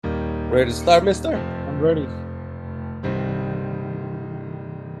Ready to start, mister? I'm ready.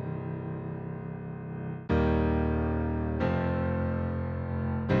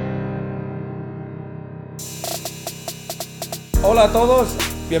 Hola a todos,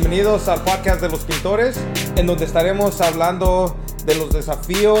 bienvenidos al podcast de Los Pintores, en donde estaremos hablando de los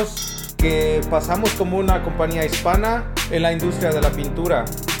desafíos que pasamos como una compañía hispana en la industria de la pintura.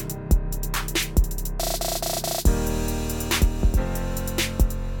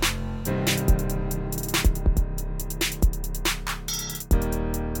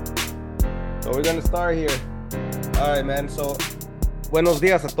 So we're gonna start here. All right, man. So, buenos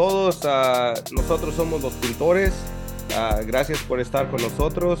días a todos. Nosotros somos Los Pintores. Gracias por estar con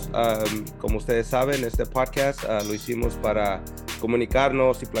nosotros. Como ustedes saben, este podcast lo hicimos para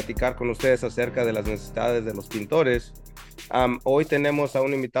comunicarnos y platicar con ustedes acerca de las necesidades de los pintores. Hoy tenemos a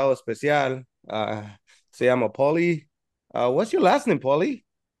un invitado especial. Se llama Paulie. What's your last name, Paulie?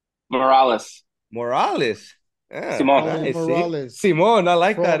 Morales. Morales. Simón. Paulie Nice. See? Morales Simón, I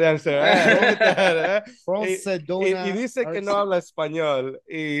like that from answer. Go with that, from Y Sedona, dice que no Arts. habla español.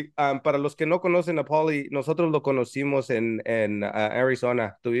 Y para los que no conocen a Paulie, nosotros lo conocimos en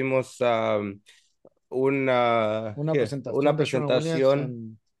Arizona. Tuvimos Una una presentación de Sherwin Williams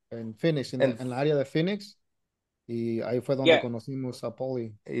presentación en Phoenix, en, en la área de Phoenix, y ahí fue donde Yeah. conocimos a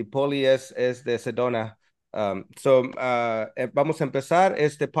Paulie. y Paulie es de Sedona. Vamos a empezar.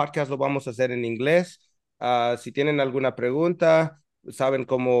 Este podcast lo vamos a hacer en inglés. Si tienen alguna pregunta, saben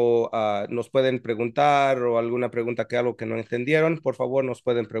cómo nos pueden preguntar o alguna pregunta que algo que no entendieron, por favor nos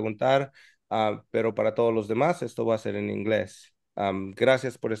pueden preguntar. Pero para todos los demás, esto va a ser en inglés.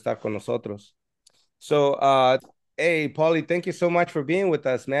 Gracias por estar con nosotros. So, hey, Paulie, thank you so much for being with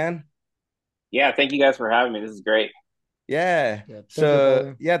us, man. Yeah. Thank you guys for having me. This is great. Yeah. Yeah, thank you, So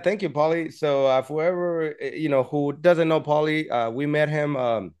Paulie. yeah, thank you, Paulie. So for whoever who doesn't know Paulie, we met him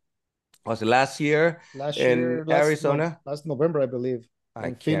was it last year Last in year, Arizona. last November, I believe, I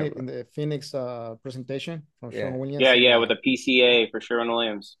in can't. Phoenix, in the Phoenix presentation from Yeah. Sherwin Williams, Yeah, and yeah, with a PCA for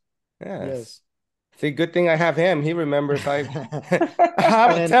Sherwin-Williams. Yes. yes. See, good thing I have him. He remembers. I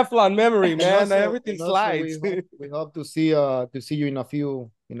have a and Teflon memory, and man. also Everything we slides. hope to see you in a few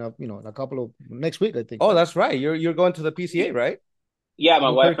in a couple of next week, I think, Oh, right? that's right. You're going to the PCA, right? Yeah, my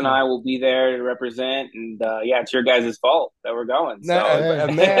wife and Albuquerque. I will be there to represent, and yeah, it's your guys' fault that we're going. No, So,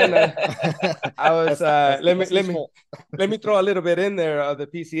 Hey. man, I was let me That's his fault. let me throw a little bit in there of the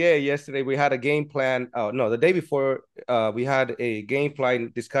PCA. Yesterday we had a game plan. Oh no, the day before we had a game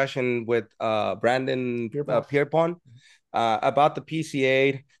plan discussion with Brandon Pierpont. Pierpont about the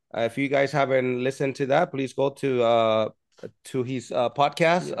PCA. If you guys haven't listened to that, please go to his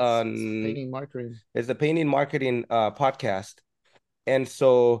podcast Yes, on painting marketing. it's the Painting Marketing podcast. And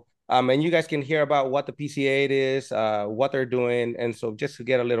so, and you guys can hear about what the PCA is, what they're doing, and so just to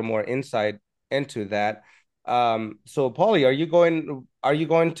get a little more insight into that. So Paulie, are you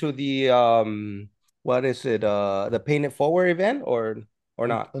going to the what is it, the Paint It Forward event or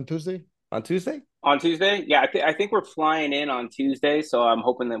not On Tuesday. on Tuesday? on Tuesday, yeah, I think we're flying in on Tuesday, so I'm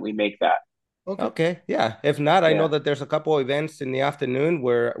hoping that we make that. Okay. Okay, yeah. If not, I know Yeah. that there's a couple events in the afternoon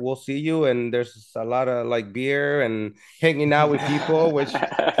where we'll see you, and there's a lot of like beer and hanging out with people, which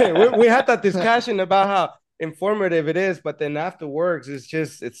we had that discussion about how informative it is, but then afterwards, it's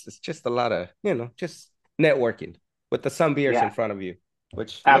just a lot of just networking with the some beers in Yeah, front of you,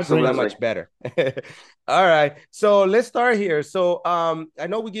 which makes it that absolutely. much better. All right, so let's start here. So I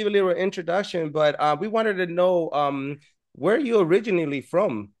know we give a little introduction, but we wanted to know where you originally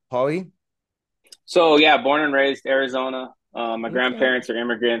from, Polly. So yeah, born and raised Arizona. My Okay. grandparents are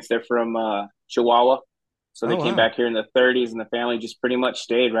immigrants. They're from Chihuahua. So Oh they came wow. back here in the 30s, and the family just pretty much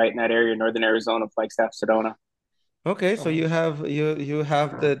stayed right in that area, northern Arizona, Flagstaff, Sedona. Okay, so Oh, you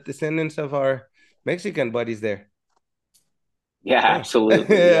have the descendants of our Mexican buddies there. Yeah, Yeah.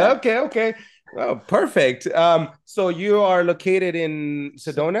 absolutely. Yeah. Okay, okay. Oh, perfect. So you are located in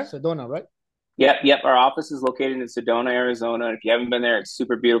Sedona? Sedona, right? Yep, yep. Our office is located in Sedona, Arizona. If you haven't been there, it's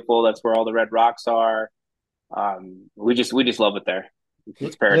super beautiful. That's where all the red rocks are. We just love it there.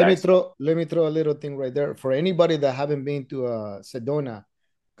 It's paradise. Let me throw a little thing right there for anybody that haven't been to Sedona.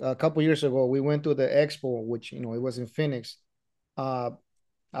 A couple years ago, we went to the expo, which it was in Phoenix. Uh,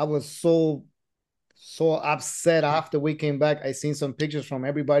 I was so upset after we came back. I seen some pictures from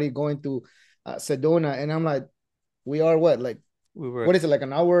everybody going to Sedona, and I'm like, we are what, like, We what were is it, like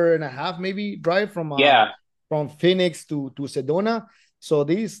an hour and a half maybe drive Yeah, from Phoenix to Sedona. So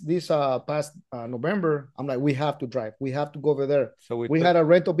this past November, I'm like, we have to drive. We have to go over there. so we We took had a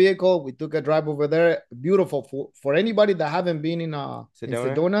rental vehicle. We took a drive over there. Beautiful for anybody that haven't been in Sedona.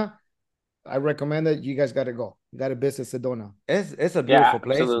 Sedona. I recommend that you guys got to go. You got to visit Sedona. It's a yeah, beautiful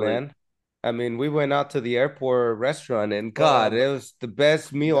place, absolutely. man. I mean, we went out to the airport restaurant and God, Oh, it was the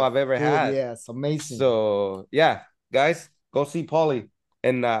best meal the I've ever food, had. yeah, it's amazing. So yeah, guys, go see Paulie.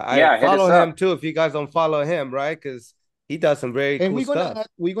 And I Yeah, hit follow us him up. too if you guys don't follow him, right? Because he does some very And cool stuff.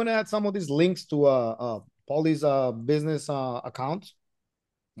 we're gonna add some of these links to Paulie's business account,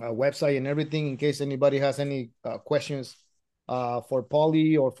 website, and everything in case anybody has any questions for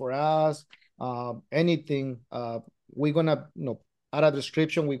Paulie or for us, anything. We're gonna add a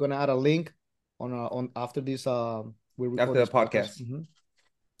description. We're gonna add a link on after this we record After the this podcast. podcast. Mhm.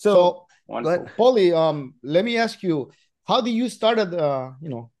 So So, let Paulie, let me ask you, how did you started?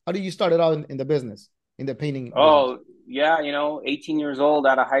 How did you started out in the business, in the painting business? Oh, yeah, 18 years old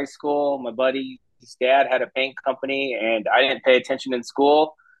out of high school. My buddy's dad had a paint company, and I didn't pay attention in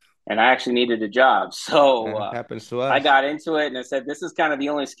school, and I actually needed a job. So happens to I us. got into it, and I said, "This is kind of the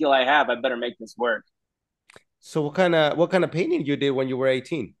only skill I have. I better make this work." So what kind of painting you did when you were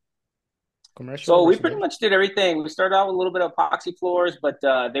 18? Commercial, So we pretty residential? much did everything. We started out with a little bit of epoxy floors, but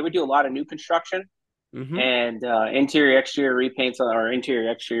they would do a lot of new construction Mm-hmm. and interior exterior repaints or interior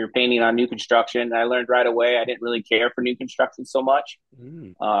exterior painting on new construction. I learned right away I didn't really care for new construction so much.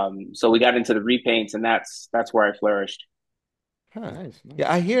 Mm. So we got into the repaints, and that's where I flourished. Huh. Nice, Yeah,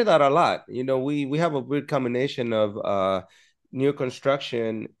 nice. I hear that a lot. We have a weird combination of new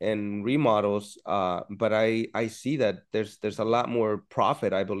construction and remodels, but I see that there's a lot more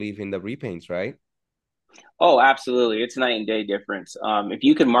profit, I believe, in the repaints, right? Oh, absolutely. It's night and day difference. If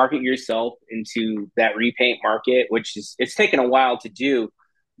you can market yourself into that repaint market, which is it's taken a while to do,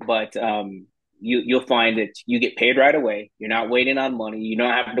 but you'll find that you get paid right away. You're not waiting on money. You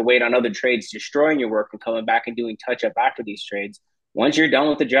don't have to wait on other trades destroying your work and coming back and doing touch up after these trades. Once you're done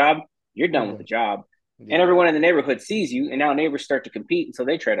with the job, you're You're done with the done. job. And Yeah. everyone in the neighborhood sees you, and now neighbors start to compete, and so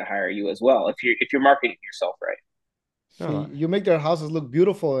they try to hire you as well if you're marketing yourself right. See, No, you make their houses look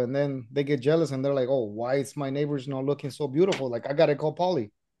beautiful, and then they get jealous, and they're like, "Oh, why is my neighbors not looking so beautiful? Like, I gotta call Polly,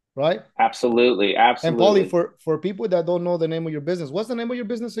 right?" Absolutely, And Polly, absolutely. for people that don't know the name of your business, what's the name of your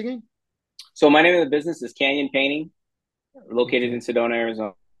business again? So my name of the business is Canyon Painting, located in Okay, Sedona,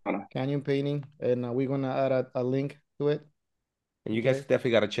 Arizona. Canyon Painting, and we're gonna add a link to it. and you guys Okay.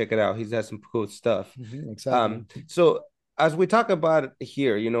 definitely got to check it out. He's got some cool stuff. Exactly. So as we talk about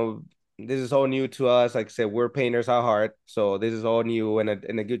here, this is all new to us. Like I said, we're painters at heart, so this is all new and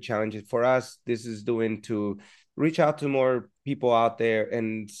a good challenge for us. This is doing to reach out to more people out there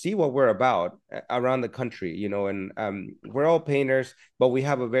and see what we're about around the country. And we're all painters, but we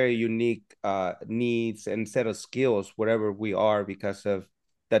have a very unique needs and set of skills wherever we are because of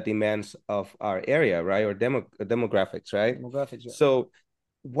the demands of our area, right? Or demographics, right? Demographics, yeah. So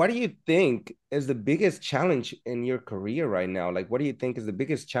what do you think is the biggest challenge in your career right now? Like, what do you think is the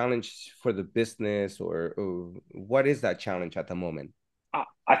biggest challenge for the business, or what is that challenge at the moment?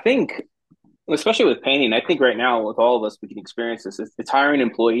 I think, especially with painting, I think right now with all of us, we can experience this. It's hiring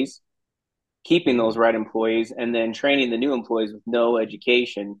employees, keeping Mm-hmm. those right employees, and then training the new employees with no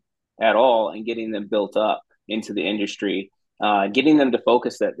education at all and getting them built up into the industry. Getting them to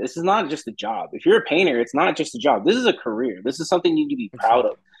focus that this is not just a job. If you're a painter, it's not just a job. This is a career. This is something you need to be proud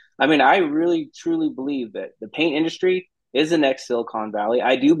of. Exactly. I mean, I really truly believe that the paint industry is the next Silicon Valley.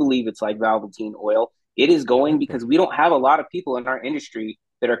 I do believe it's like Velveteen oil. It is going Exactly. because we don't have a lot of people in our industry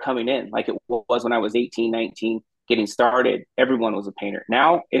that are coming in like it was when I was 18, 19, getting started. Everyone was a painter.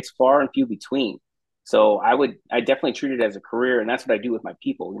 Now it's far and few between. So I definitely treat it as a career, and that's what I do with my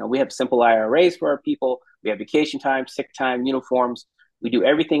people. We have simple IRAs for our people. We have vacation time, sick time, uniforms. We do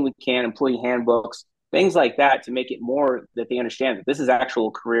everything we can, employee handbooks, things like that, to make it more that they understand that this is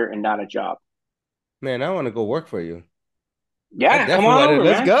actual career and not a job. Man, I want to go work for you. I Yeah, come definitely on want to. over,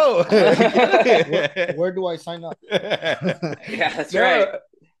 Let's man. go. Where do I sign up? Yeah, that's right. No,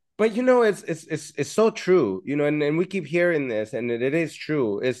 but it's so true, and we keep hearing this, and it is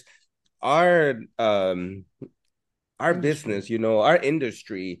true. It's our our Industry. business, our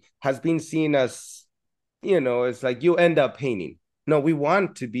industry has been seen as, it's like you end up painting. No, we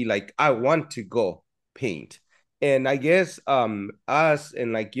want to be like, I want to go paint. And I guess us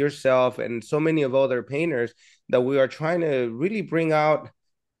and like yourself and so many of other painters that we are trying to really bring out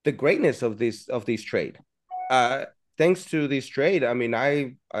the greatness of this trade. Uh Thanks to this trade, I mean,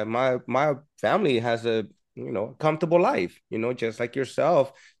 my family has a comfortable life, just like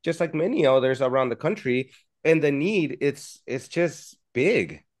yourself, just like many others around the country, and the need it's just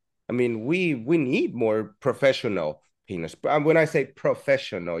big. I mean, we need more professional painters. But when I say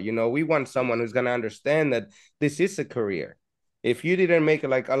professional, we want someone who's gonna understand that this is a career. If you didn't make it,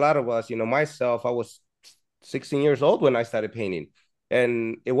 like a lot of us, myself, I was 16 years old when I started painting,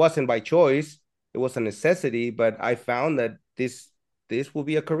 and it wasn't by choice. It was a necessity, but I found that this will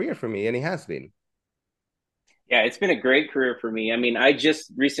be a career for me, and it has been. Yeah, it's been a great career for me. I mean, I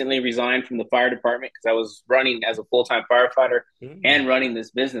just recently resigned from the fire department because I was running as a full-time firefighter Mm, and running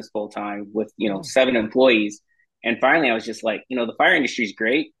this business full-time with, oh, 7 employees. And finally, I was just like, the fire industry is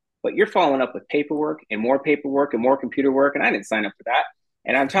great, but you're following up with paperwork and more computer work. And I didn't sign up for that.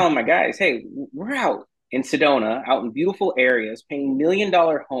 And I'm telling my guys, hey, we're out in Sedona, out in beautiful areas, paying $1 million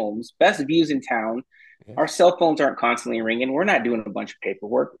homes, best views in town. Our yes. cell phones aren't constantly ringing. We're not doing a bunch of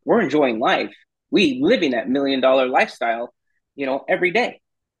paperwork. We're enjoying life. We living that $1 million lifestyle, every day.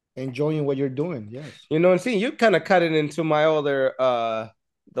 Enjoying what you're doing. Yes. And see, you kind of cut it into my other the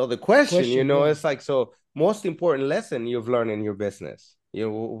other question. Question. Yeah. It's like, so most important lesson you've learned in your business.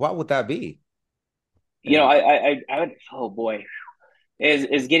 What would that be? You know, And I would. Oh boy,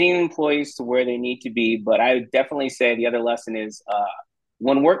 is getting employees to where they need to be. But I would definitely say the other lesson is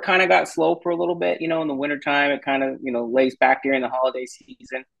when work kind of got slow for a little bit. In the wintertime, it kind of lays back during the holiday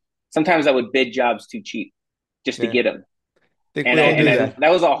season. Sometimes I would bid jobs too cheap just to yeah, get them. think And we I all and do I, that.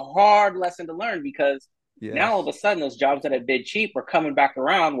 that was a hard lesson to learn because now all of Yes. a sudden those jobs that I bid cheap are coming back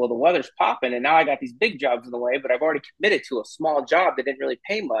around. Well, the weather's popping, and now I got these big jobs in the way, but I've already committed to a small job that didn't really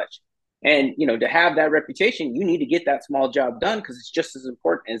pay much. And to have that reputation, you need to get that small job done because it's just as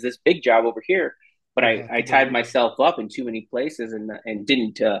important as this big job over here. But You I, have I to tied deliver. myself up in too many places and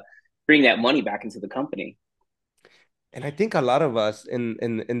didn't bring that money back into the company. And I think a lot of us in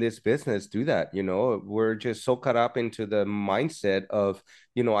this business do that. We're just so caught up into the mindset of,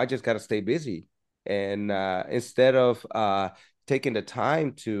 I just got to stay busy. And instead of taking the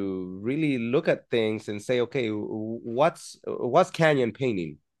time to really look at things and say, okay, what's canyon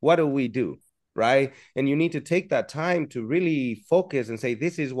painting? What do we do? Right. And you need to take that time to really focus and say,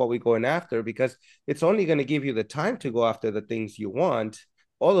 this is what we're going after, because it's only going to give you the time to go after the things you want.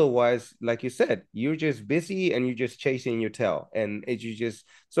 Otherwise, like you said, you're just busy and you're just chasing your tail. And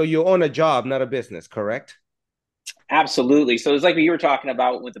so you own a job, not a business, correct? Absolutely. So it's like what you were talking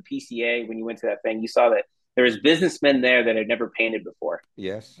about with the PCA when you went to that thing. You saw that there was businessmen there that had never painted before,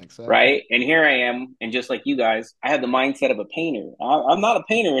 Yes. Exactly. right? And here I am, and just like you guys, I have the mindset of a painter. I'm not a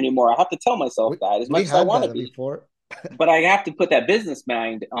painter anymore. I have to tell myself We that as we much as I had want to that be, before. but I have to put that business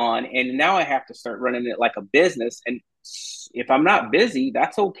mind on, and now I have to start running it like a business. And if I'm not busy,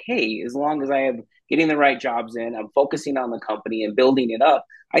 that's okay as long as I am getting the right jobs in. I'm focusing on the company and building it up.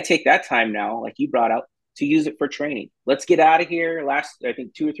 I take that time now, like you brought up, to use it for training. Let's get out of here. Last, I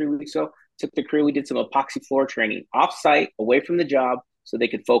think 2 or 3 weeks ago, took the crew. We did some epoxy floor training off site, away from the job, so they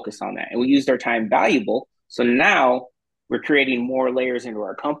could focus on that. And we used our time valuable. So now we're creating more layers into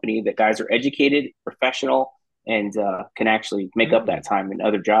our company that guys are educated, professional, and can actually make up Mm. that time in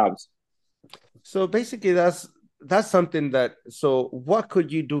other jobs. So basically, that's something that. So what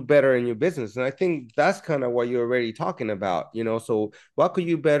could you do better in your business? And I think that's kind of what you're already talking about. So what could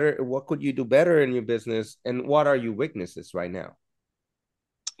you better? What could you do better in your business? And what are your weaknesses right now?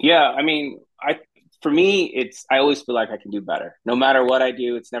 Yeah, I mean, for me, I always feel like I can do better. No matter what I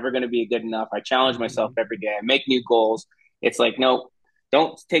do, it's never going to be good enough. I challenge myself Mhm. every day. I make new goals. It's like, no,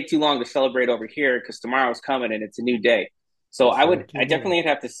 don't take too long to celebrate over here because tomorrow's coming and it's a new day. So Yes, sir. I Keep moving. definitely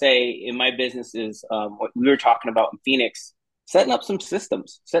have to say in my business is what we were talking about in Phoenix, setting up some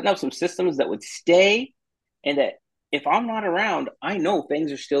systems that would stay and that if I'm not around, I know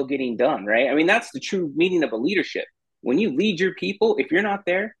things are still getting done, right? I mean, that's the true meaning of a leadership. When you lead your people, if you're not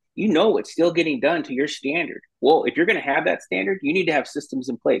there, you know it's still getting done to your standard. Well, if you're going to have that standard, you need to have systems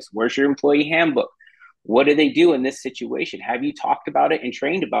in place. Where's your employee handbook? What do they do in this situation? Have you talked about it and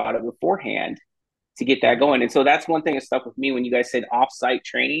trained about it beforehand to get that Mm. going? And so that's one thing that stuck with me when you guys said off-site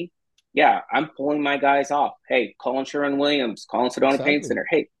training. Yeah, I'm pulling my guys off. Hey, calling Sherwin Williams, calling Sedona Paint Exactly. Center.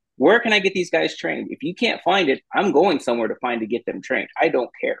 Hey, where can I get these guys trained? If you can't find it, I'm going somewhere to find to get them trained. I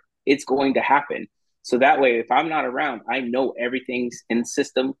don't care. It's going to happen. So that way, if I'm not around, I know everything's in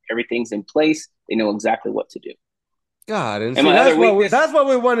system, everything's in place. They know exactly what to do. God, and And see, my other weakness, that's what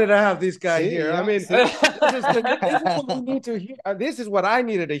we wanted to have this guy See, here. I yeah, mean, see. this is what we need to hear. This is what I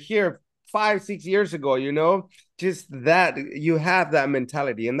needed to hear 5, 6 years ago. Just that you have that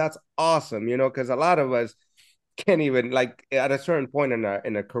mentality, and that's awesome. Because a lot of us can't even, like, at a certain point in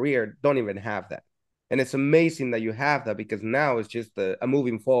a career, don't even have that, and it's amazing that you have that, because now it's just a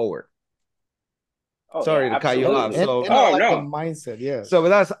moving forward. oh yeah, Sorry to cut you off. absolutely. So And I Oh like the no, mindset. so Yes.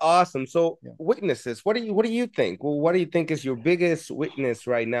 that's awesome. So Yeah. weaknesses, what do you think? Well, what do you think is your biggest weakness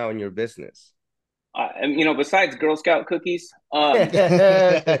right now in your business? besides Girl Scout cookies, I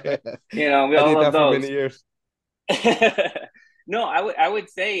we all did love that for many those. years. No, I would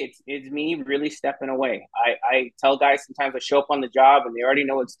say it's me really stepping away. I tell guys sometimes I show up on the job and they already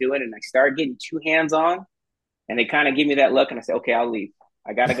know what's doing, and I start getting too hands on. And they kind of give me that look, and I say, okay, I'll leave.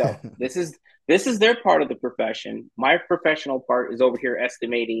 I gotta go. This is their part of the profession. My professional part is over here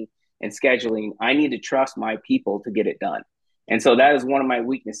estimating and scheduling. I need to trust my people to get it done. And so that is one of my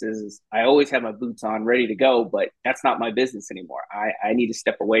weaknesses is I always have my boots on ready to go, but that's not my business anymore. I need to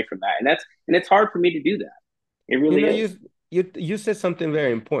step away from that. And it's hard for me to do that. It You really know, is. you said something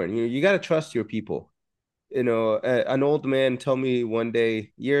very important. You got to trust your people. An old man told me one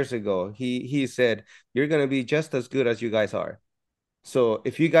day years ago. He said, "You're gonna be just as good as you guys are. So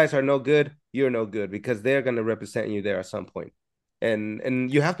if you guys are no good, you're no good because they're gonna represent you there at some point.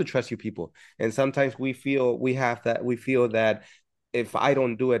 And you have to trust your people. And sometimes we feel that if I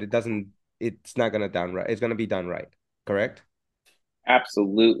don't do it, it's not gonna done right. It's gonna be done right. Correct?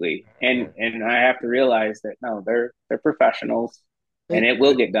 Absolutely. And Yeah. and I have to realize that no, they're professionals and And it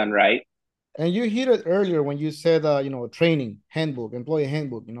will get done right. and you hit it earlier when you said, training handbook, employee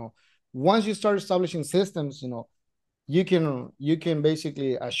handbook. Once you start establishing systems, you can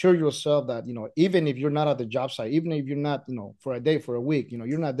basically assure yourself that even if you're not at the job site, even if you're not, for a day, for a week,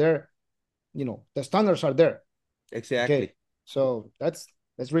 you're not there. The standards are there. Okay, Exactly. so that's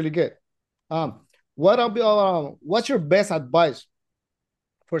really good. What's your best advice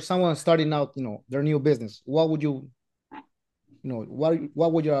for someone starting out, their new business? What would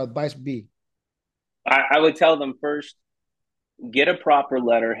what would your advice be? I would tell them first, get a proper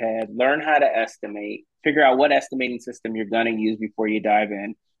letterhead, learn how to estimate, figure out what estimating system you're going to use before you dive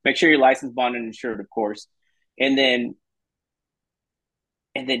in. Make sure you're licensed, bonded, and insured, of course. And then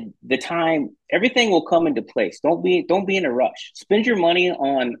the time, everything will come into place. Don't be in a rush. Spend your money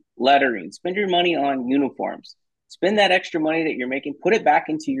on lettering, spend your money on uniforms, spend that extra money that you're making, put it back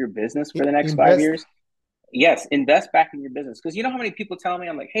into your business for the next five Invest. years. Yes, invest back in your business. Because you know how many people tell me,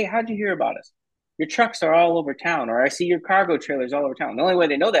 I'm like, hey, how'd you hear about us? Your trucks are all over town, or I see your cargo trailers all over town. The only way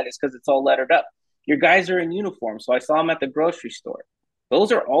they know that is because it's all lettered up. Your guys are in uniform, so I saw them at the grocery store.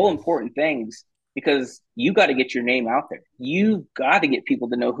 Those are all Yes. important things because you got to get your name out there. You've got to get people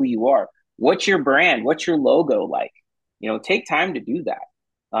to know who you are. What's your brand? What's your logo like? Take time to do that.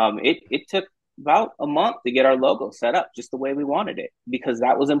 It took about a month to get our logo set up just the way we wanted it because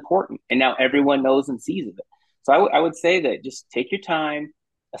that was important. And now everyone knows and sees it. So I would say that just take your time,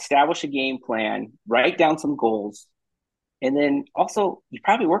 establish a game plan, write down some goals. And then also, you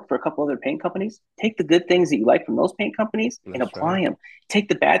probably work for a couple other paint companies. Take the good things that you like from those paint companies and That's apply right. them. Take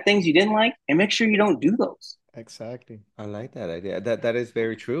the bad things you didn't like and make sure you don't do those. Exactly. I like that idea. That is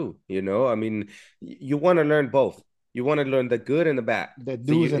very true. I mean, you want to learn both. You want to learn the good and the bad. The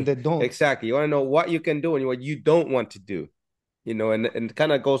So do's and the don'ts. exactly, you want to know what you can do and what you don't want to do. And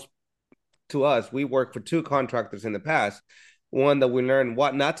kind of goes to us. We worked for two contractors in the past. One that we learned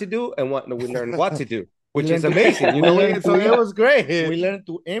what not to do, and one that we learned what to do, we which is learn to amazing. we learn So to it was great. we learn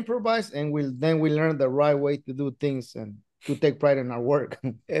to improvise, and we learn the right way to do things and to take pride in our work.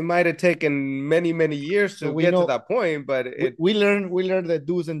 It might have taken many, many years So to we get to know that point, but we learn the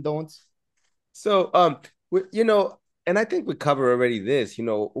do's and don'ts. so and I think we cover already this.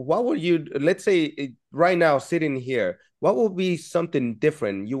 What would you, let's say right now sitting here, what would be something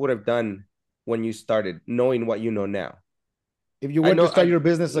different you would have done when you started, knowing what you know now? If you I were to know, start your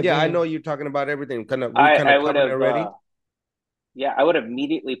business yeah, I know again, you're talking about everything. We I, kind of I would covered it have, already. yeah, I would have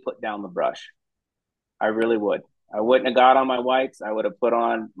immediately put down the brush. I really would. I wouldn't have got on my whites. I would have put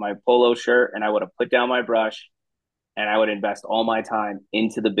on my polo shirt and I would have put down my brush and I would invest all my time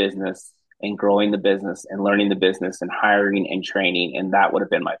into the business and growing the business and learning the business and hiring and training. And that would have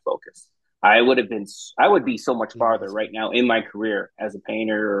been my focus. I would be so much farther yes, right now in my career as a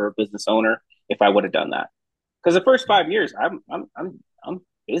painter or a business owner if I would have done that. Because the first 5 years, I'm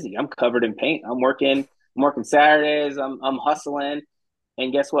busy. I'm covered in paint. I'm working Saturdays. I'm hustling.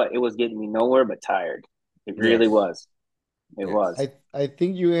 And guess what? It was getting me nowhere but tired. It really Yes, was. It yes. was. I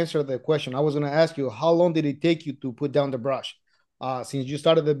think you answered the question. I was going to ask you, how long did it take you to put down the brush? Since you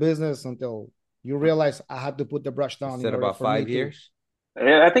started the business until you realized I had to put the brush You down in said order about for me five to. years.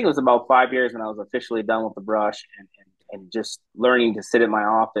 I think it was about 5 years when I was officially done with the brush and just learning to sit in my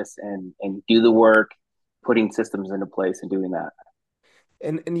office and do the work, putting systems into place and doing that.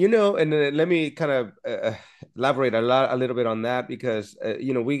 And let me kind of elaborate a little bit on that because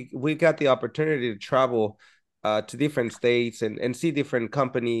we got the opportunity to travel to different states and see different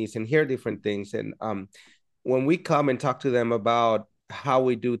companies and hear different things. And when we come and talk to them about how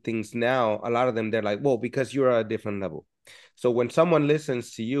we do things now, a lot of them they're like, well, because you're at a different level. So when someone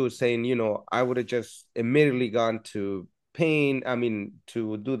listens to you saying, I would have just immediately gone to paint, I mean,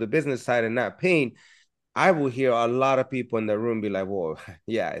 to do the business side and not paint, I will hear a lot of people in the room be like, "Whoa,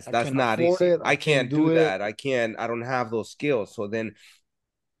 yeah, I that's can not afford easy. it. I I can can't do do it. that. I don't have those skills." So then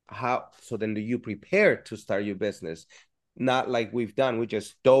so then do you prepare to start your business? Not like we've done. We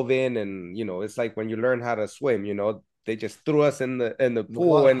just dove in, and it's like when you learn how to swim, they just threw us in the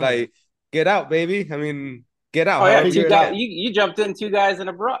pool and like, get out, baby. I mean, get out. Oh yeah, However two you guys. can. You jumped in, two guys in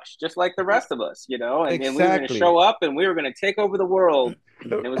a brush, just like the rest of us, and we were going to Exactly. show up and we were going to take over the world.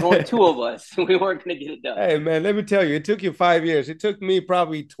 And it was only two of us. We weren't going to get it done. Hey man, let me tell you, it took you 5 years. It took me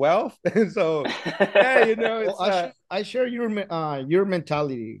probably 12. So yeah, it's I share your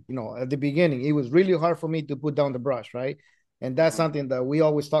mentality. At the beginning, it was really hard for me to put down the brush, right? And that's something that we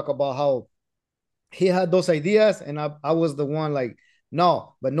always talk about, how he had those ideas, and I was the one like,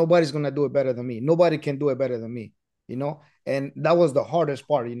 no, but nobody's gonna do it better than me. Nobody can do it better than me, And that was the hardest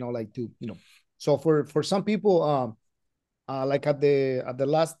part, like So for some people, like at the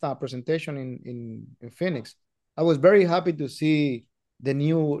last presentation in Phoenix, I was very happy to see the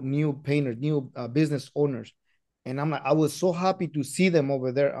new painters, new business owners, and I was so happy to see them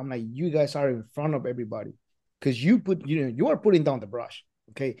over there. I'm like, you guys are in front of everybody, because you are putting down the brush.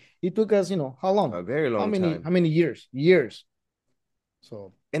 Okay, it took us, how long? A very long time. How many years? Years.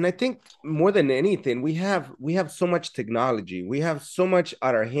 So, and I think more than anything, we have so much technology. We have so much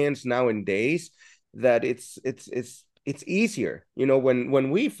at our hands nowadays that it's easier.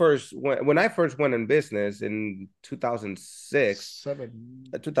 When I first went in business in 2006,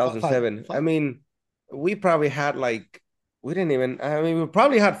 2007, I mean, we probably had we didn't even, I mean, we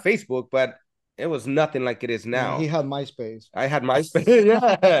probably had Facebook, but it was nothing like it is now. He had MySpace. I had MySpace.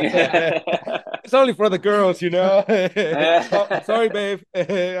 Yeah. It's only for the girls, Oh, sorry, babe. I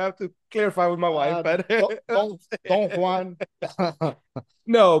have to clarify with my wife, but don't Juan.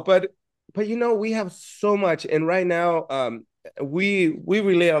 No, but we have so much, and right now, we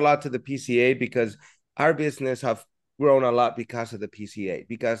relate a lot to the PCA because our business have grown a lot because of the PCA,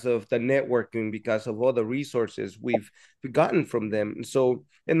 because of the networking, because of all the resources we've gotten from them.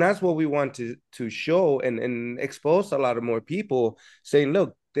 And that's what we want to show and expose a lot of more people, saying,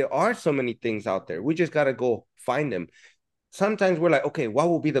 look, there are so many things out there. We just got to go find them. Sometimes we're like, okay, what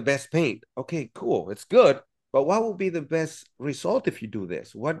will be the best paint? Okay, cool. It's good. But what will be the best result if you do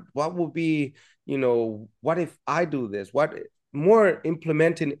this? What will be, what if I do this? What more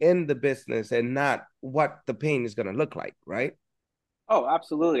implementing in the business and not what the paint is going to look like, right? Oh,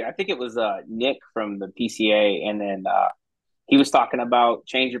 absolutely. I think it was Nick from the PCA, and then he was talking about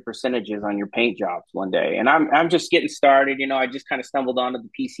change your percentages on your paint jobs one day. And I'm just getting started. I just kind of stumbled onto the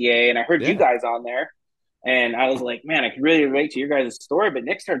PCA, and I heard you guys on there, and I was like, man, I can really relate to your guys' story. But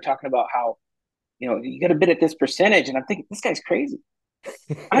Nick started talking about how, you got to bid at this percentage, and I'm thinking, this guy's crazy.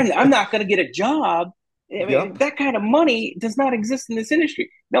 I'm not going to get a job. I mean, that kind of money does not exist in this industry.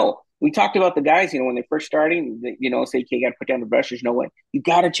 No, we talked about the guys, when they're first starting, say, okay, you got to put down the brush. There's no way. You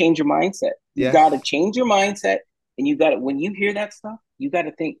got to change your mindset. You got to change your mindset. And you got to, when you hear that stuff, you got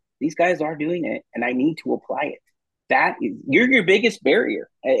to think, these guys are doing it and I need to apply it. You're your biggest barrier.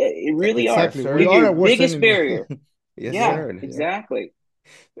 It really exactly. are. You're your biggest barrier. Yes, yeah, sir. Exactly.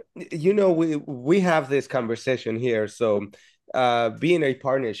 We have this conversation here. So being a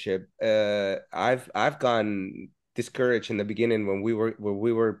partnership, I've gone discouraged in the beginning when we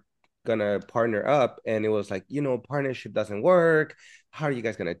were gonna partner up, and it was like, partnership doesn't work. How are you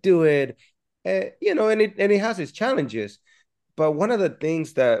guys gonna do it? And it has its challenges. But one of the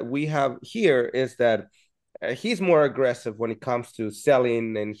things that we have here is that he's more aggressive when it comes to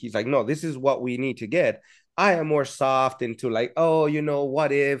selling, and he's like, no, this is what we need to get. I am more soft into like, oh,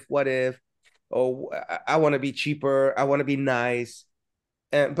 what if? Oh, I want to be cheaper. I want to be nice.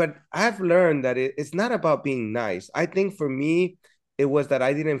 But I've learned that it's not about being nice. I think for me, it was that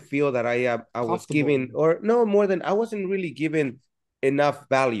I didn't feel that I was giving, or no, more than I wasn't really giving enough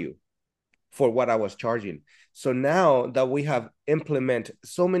value for what I was charging. So now that we have implemented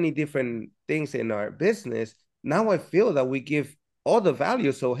so many different things in our business, now I feel that we give all the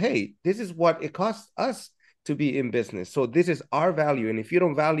value. So, hey, this is what it costs us to be in business. So this is our value. And if you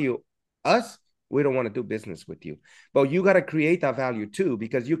don't value us, we don't want to do business with you. But you got to create that value too,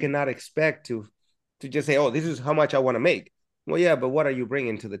 because you cannot expect to just say, oh, this is how much I want to make. Well, yeah, but what are you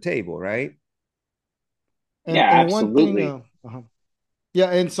bringing to the table, right? Absolutely. One thing,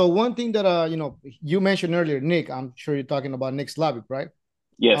 yeah, and so one thing that you mentioned earlier, Nick, I'm sure you're talking about Nick Slavic, right?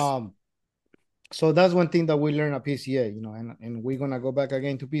 Yes. So that's one thing that we learn at PCA, and we're gonna go back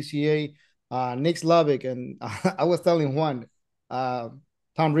again to PCA. Nick Slavic, and I was telling Juan,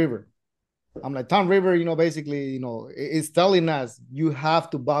 Tom River. I'm like, Tom River, basically, it's telling us you have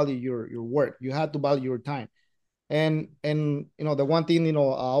to value your work, you have to value your time, and the one thing I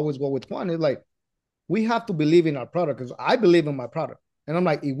always go with Juan is like, we have to believe in our product, because I believe in my product. And I'm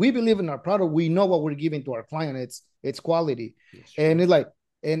like, if we believe in our product, we know what we're giving to our client. It's quality. And it's like,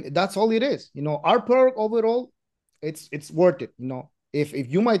 And that's all it is. Our product overall, it's worth it.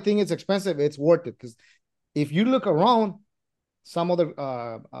 If you might think it's expensive, it's worth it, because if you look around, some other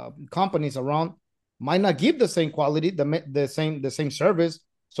companies around might not give the same quality, the same service.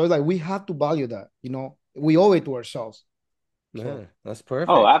 So it's like we have to value that. We owe it to ourselves. Yeah, that's Oh,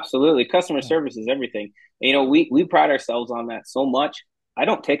 perfect. absolutely. Customer service is everything. We pride ourselves on that so much. I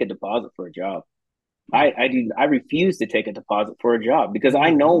don't take a deposit for a job. I refuse to take a deposit for a job because There I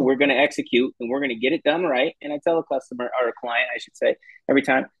you know go. we're going to execute and we're going to get it done right. And I tell a customer or a client, I should say, every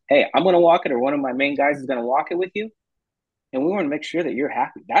time, hey, I'm going to walk it, or one of my main guys is going to walk it with you. And we want to make sure that you're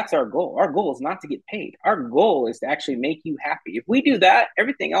happy. That's our goal. Our goal is not to get paid. Our goal is to actually make you happy. If we do that,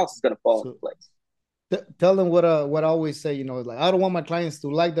 everything else is going to fall into So place. tell them what I always say. Like, I don't want my clients to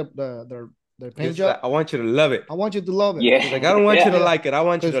like their paint It's job. like, I want you to love it. I want you to love it. Yeah. It's like, I don't want you to Yeah. like it. I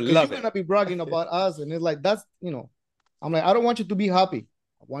want you to Because you're love it. gonna be bragging about us, and it's like I'm like, I don't want you to be happy.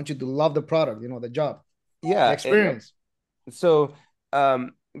 I want you to love the product, the job, the Yeah. experience. So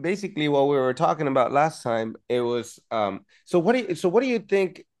basically what we were talking about last time, it was so what do you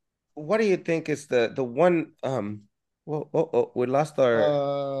think, is the one we lost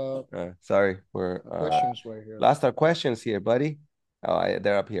our sorry, we're Questions right here. lost our questions here, buddy.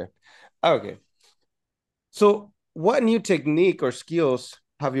 They're up here. Okay. So what new technique or skills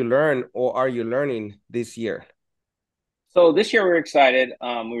have you learned or are you learning this year? So this year we're excited.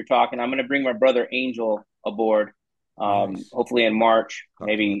 We were talking. I'm going to bring my brother Angel aboard. Nice. Hopefully in March, Talked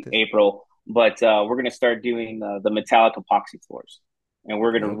about maybe this. April. But we're going to start doing the metallic epoxy floors, and Okay.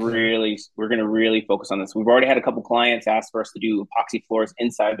 we're going to really focus on this. We've already had a couple clients ask for us to do epoxy floors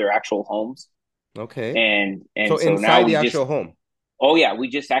inside their actual homes, Okay. and So so now inside the we just actual home. oh yeah, we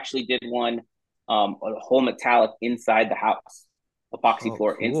just actually did one, a whole metallic inside the house, epoxy Oh,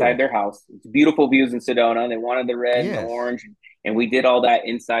 floor inside cool. their house. It's beautiful views in Sedona. They wanted the red and the Yes. orange, and we did all that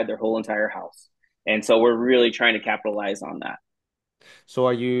inside their whole entire house. And so we're really trying to capitalize on that. So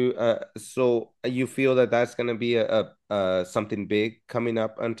you feel that that's going to be a something big coming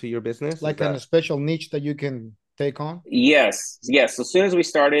up onto your business? Is Like kind that of special niche that you can take on. Yes, yes. So as soon as we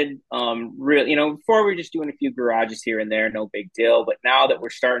started, really, before we were just doing a few garages here and there, no big deal. But now that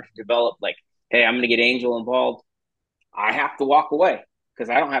we're starting to develop, like, hey, I'm going to get Angel involved, I have to walk away because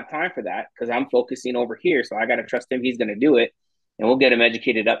I don't have time for that because I'm focusing over here. So I got to trust him. He's going to do it, and we'll get him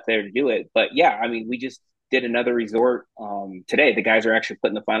educated up there to do it. But yeah, I mean, we just did another resort today. The guys are actually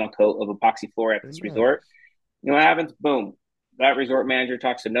putting the final coat of epoxy floor at this resort. nice? You know what happens? Boom. That resort manager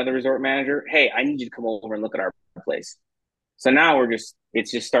talks to another resort manager. Hey, I need you to come over and look at our place. So now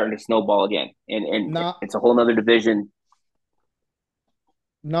it's just starting to snowball again, and Now, it's a whole nother division.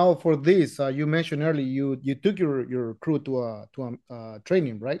 now for this, you mentioned earlier you took your crew to a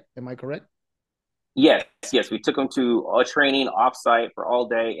training, right? Am I correct? Yes, yes, we took them to a training offsite for all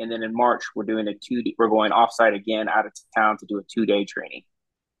day, and then in March we're doing a 2. We're going offsite again out of town to do a 2-day training.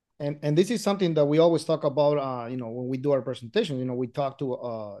 And this is something that we always talk about. When we do our presentation, we talk to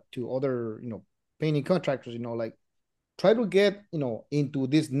other painting contractors. Like, try to get into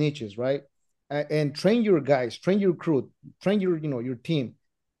these niches, right? And train your guys, train your crew, train your team.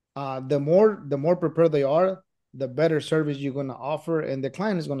 The more prepared they are, the better service you're gonna offer, and the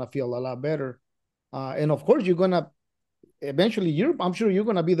client is gonna feel a lot better. And of course, you're gonna eventually. I'm sure you're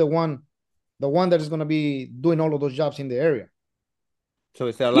gonna be the one that is gonna be doing all of those jobs in the area. So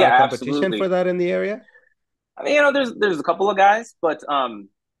is there a lot of Yeah, competition for absolutely. that in the area? I mean, there's a couple of guys, but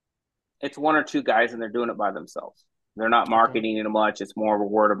it's one or two guys, and they're doing it by themselves. They're not Okay. marketing it much. It's more of a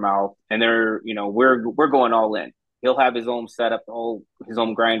word of mouth, and we're going all in. He'll have his own setup, his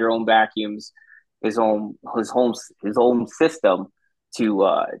own grinder, own vacuums, his own system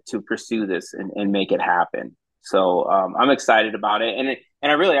to pursue this and make it happen. So I'm excited about it, and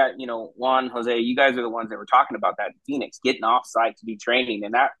I really, Juan, Jose, you guys are the ones that were talking about that in Phoenix, getting off site to do training,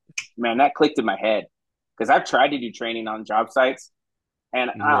 and that, man, that clicked in my head because I've tried to do training on job sites,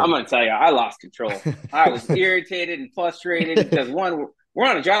 and I'm Yeah. going to tell you, I lost control. I was irritated and frustrated because one, we're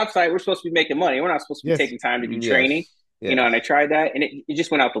on a job site. We're supposed to be making money. We're not supposed to be Yes. taking time to do training, Yes. Yes. and I tried that and it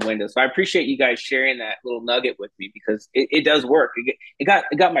just went out the window. So I appreciate you guys sharing that little nugget with me because it does work. It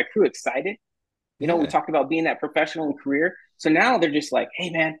got my crew excited. We Yeah. talked about being that professional in career. So now they're just like, hey,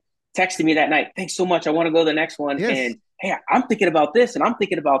 man, texting me that night. Thanks so much. I want to go to the next one. Yes. And hey, I'm thinking about this and I'm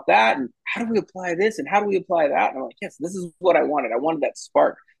thinking about that. And how do we apply this? And how do we apply that? And I'm like, yes, this is what I wanted. I wanted that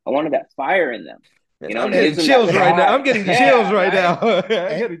spark. I wanted that fire in them, Man, I'm and it getting gives them that chills right now. drive. I'm getting chills Yeah, right right. now. I'm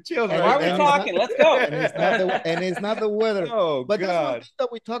and getting chills Like, and why right are we and it's not talking? Let's go. and it's not the weather. Oh But that's one God. thing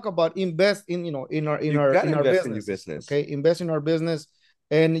that we talk about: invest in in our in You our gotta in our invest in your business. business. Okay, invest in our business,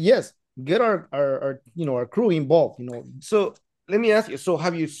 and yes, get our crew involved. So let me ask you. So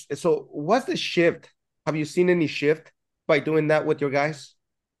have you? So what's the shift? Have you seen any shift by doing that with your guys?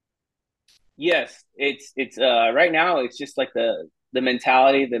 Yes, it's right now it's just like the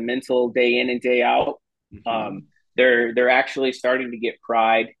mentality, the mental day in and day out. Mm-hmm. Um, they're actually starting to get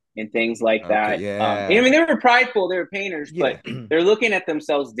pride in things like Okay. that. And I Yeah. mean, they were prideful, they were painters, but Yeah. they're looking at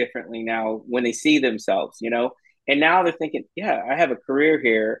themselves differently now when they see themselves, you know. And now they're thinking, yeah, I have a career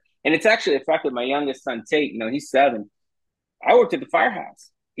here, and it's actually affected my youngest son Tate. You know, he's 7. I worked at the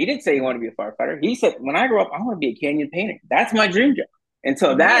firehouse. He didn't say he wanted to be a firefighter. He said, when I grow up, I want to be a canyon painter. That's my dream job. And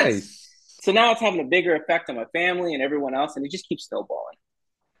so that's Nice. so now it's having a bigger effect on my family and everyone else, and it just keeps snowballing.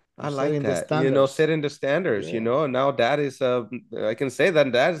 I like Setting the that. You know, standards. setting the standards, Yeah. now that is I can say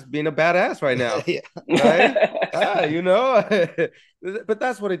that dad's being a badass right now, Yeah. right? Ah, but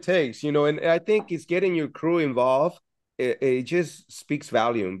that's what it takes, and I think it's getting your crew involved. It just speaks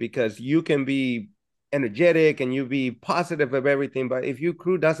volume because you can be energetic and you be positive of everything, but if your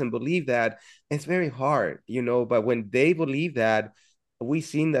crew doesn't believe that, it's very hard. But when they believe that, we've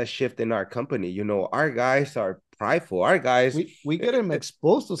seen that shift in our company. Our guys are prideful. Our guys, We get them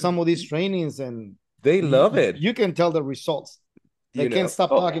exposed to some of these trainings, and they love it. you can tell the results. They you can't know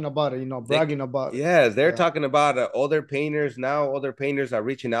stop Oh, talking about it, they bragging about it. yes, they're Yeah. talking about other painters now. Other painters are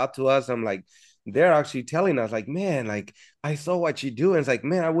reaching out to us. I'm like, they're actually telling us like, man, like, I saw what you do, and it's like,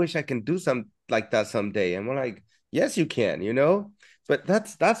 man, I wish I can do something like that someday. And we're like, yes, you can. But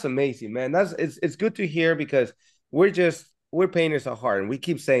that's amazing, man. It's good to hear because we're painters at heart, and we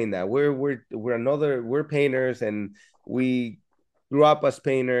keep saying that we're painters, and we grew up as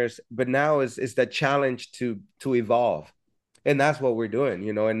painters, but now is the challenge to evolve, and that's what we're doing.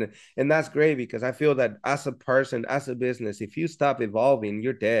 And that's great because I feel that as a person, as a business, if you stop evolving,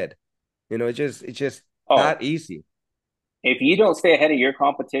 you're dead. It's just oh, that easy. if you don't stay ahead of your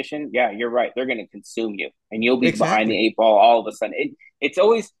competition, yeah, you're right. They're going to consume you, and you'll be behind the Exactly. 8 ball all of a sudden. It's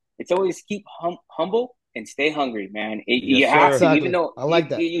always keep humble and stay hungry, man. You Yes, have to, sir. even Exactly. though I you, like you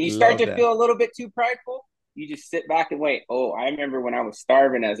that. you start Love to that. feel a little bit too prideful. You just sit back and wait. Oh, I remember when I was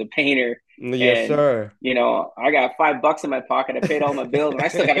starving as a painter, Yes, and sir. I got $5 in my pocket. I paid all my bills, and I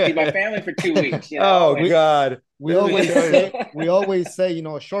still got to feed my family for 2 weeks. Oh And We God. we Let me always tell you.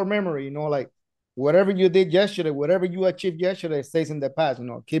 say short memory, like whatever you did yesterday, whatever you achieved yesterday stays in the past,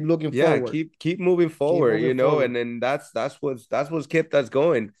 keep looking Yeah, forward. keep moving Keep forward, moving forward. and then that's what's kept us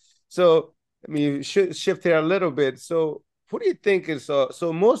going. So I mean, shift here a little bit. So who do you think is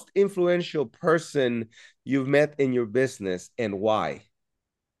so most influential person you've met in your business, and why?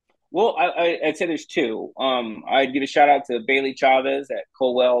 Well, I'd say there's two. I'd give a shout out to Bailey Chavez at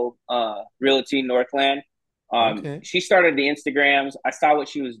Colwell Realty Northland. Okay. She started the Instagrams. I saw what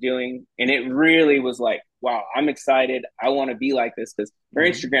she was doing, and it really was like, wow, I'm excited. I want to be like this because her Mhm.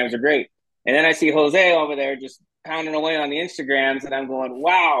 Instagrams are great. And then I see Jose over there just pounding away on the Instagrams, and I'm going,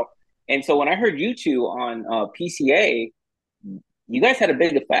 wow. And so when I heard you two on PCA, you guys had a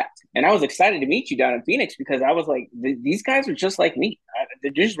big effect. And I was excited to meet you down in Phoenix because I was like, these guys are just like me.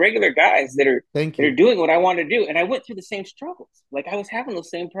 They're just regular guys that are Thank that are you. doing what I want to do. And I went through the same struggles. Like I was having those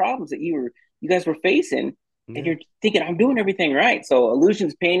same problems that you guys were facing. And Yeah. you're thinking, I'm doing everything right. So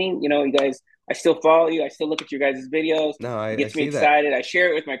Illusions Painting, you guys, I still follow you. I still look at your guys' videos. No, It I gets me see that. excited. I share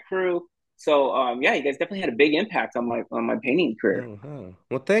it with my crew. So yeah, you guys definitely had a big impact on my painting career. Uh-huh.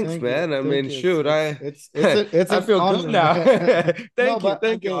 Well, thanks, Thank you. man. I Thank mean, you. shoot, It's I an feel good now. honor. No, Thank you, but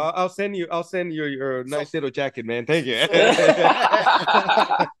thank you. again, I'll send you your so nice little jacket, man. Thank you.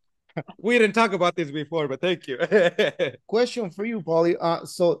 so We didn't talk about this before, but thank you. question for you, Paulie.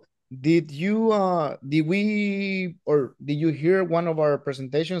 So did you hear one of our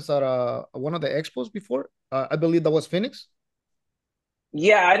presentations at one of the expos before? I believe that was Phoenix.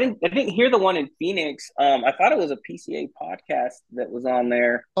 Yeah, I didn't hear the one in Phoenix. I thought it was a PCA podcast that was on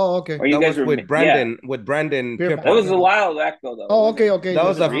there, Oh, okay. or you That was was were. with Yeah, Brandon that Pierpont. was Pierpont. a Pierpont. while back though. It Oh, okay, wasn't okay. That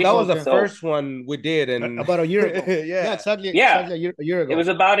was wasn't the that Oh, was recent. the okay. So first one we did, and About a year ago. Yeah, yeah. yeah, exactly a year it ago. was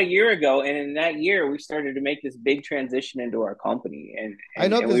about a year ago, and in that year we started to make this big transition into our company, and I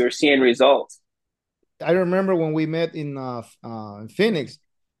and know and we because were seeing results. I remember when we met in Phoenix,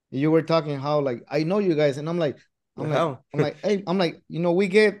 you were talking how like I know you guys, and I'm like How? hey,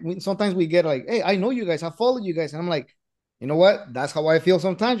 sometimes we get like, hey, I know you guys, I follow you guys, and I'm like, you know what? That's how I feel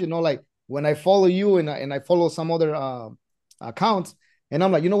sometimes, like when I follow you and I follow some other accounts, and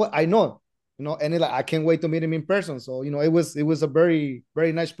I'm like, you know what? I know, and like I can't wait to meet him in person. So it was a very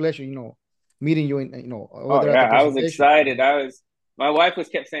very nice pleasure, meeting you in over Oh there at yeah, the I was presentation. excited. My wife was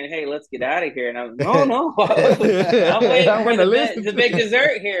kept saying, "Hey, let's get out of here," and I was, "No, no, I'm waiting I for want to listen the to big it.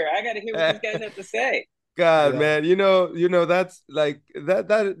 dessert here. I got to hear what these guys have to say." God, Yeah. man, that's like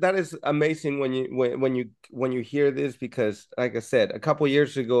that is amazing when you hear this because, like I said, a couple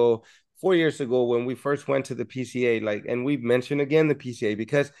years ago, 4 years ago, when we first went to the PCA, like, and we mentioned again the PCA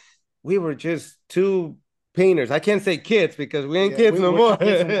because we were just two painters. I can't say kids because we ain't Yeah, kids no we're more. not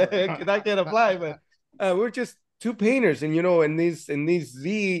kids no more. That can't apply, but we're just two painters, and in these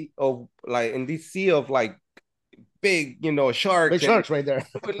Z of like in this sea of like big, Big sharks and sharks right there.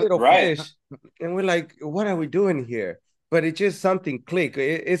 little Right. fish, and we're like, what are we doing here? But it's just something click.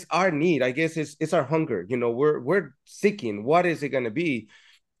 It's our need, I guess. It's our hunger. We're seeking. What is it going to be?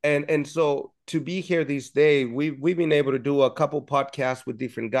 And so to be here this day, we've been able to do a couple podcasts with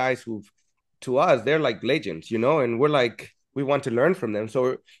different guys who've, to us, they're like legends, and we're like, we want to learn from them.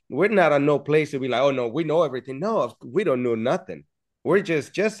 So we're not on no place to be like, oh no, we know everything. No, we don't know nothing. We're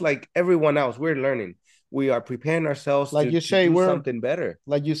just like everyone else. We're learning. We are preparing ourselves Like to you to say, do we're something better.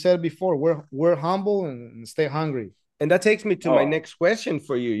 like you said before, we're humble and stay hungry. And that takes me to my Oh, next question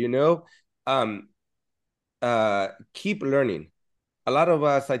for you. Um, keep learning. A lot of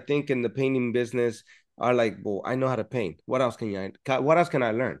us, I think, in the painting business are like, well, I know how to paint. What else can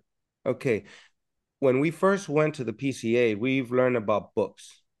I learn? Okay. When we first went to the PCA, we've learned about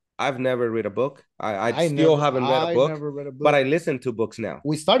books. I've never read a book. I still haven't read a I book, never read a but book. I listen to books now.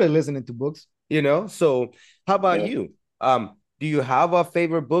 We started listening to books. So how about yeah. you? Do you have a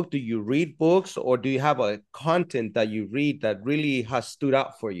favorite book? Do you read books, or do you have a content that you read that really has stood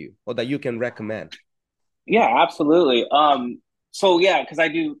out for you or that you can recommend? Yeah, absolutely. So yeah, because I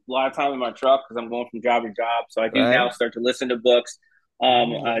do a lot of time in my truck because I'm going from job to job. So I do now Right? start to listen to books.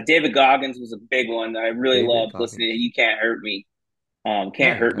 Yeah. David Goggins was a big one that I really David loved listening to. Goggins. You Can't Hurt Me. Can't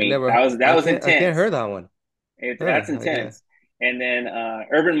Huh, Hurt I Me. never, That was I can't intense. hear that one. Huh, That's I guess. intense. And then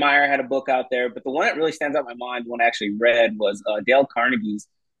Urban Meyer had a book out there, but the one that really stands out in my mind, the one I actually read, was Dale Carnegie's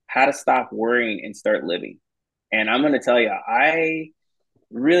 "How to Stop Worrying and Start Living." And I'm going to tell you, I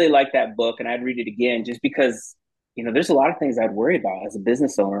really like that book, and I'd read it again just because there's a lot of things I'd worry about as a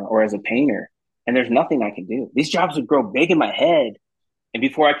business owner or as a painter, and there's nothing I can do. These jobs would grow big in my head, and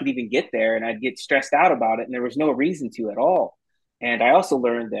before I could even get there, and I'd get stressed out about it, and there was no reason to at all. And I also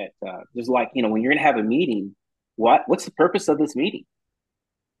learned that there's like when you're going to have a meeting, what's the purpose of this meeting?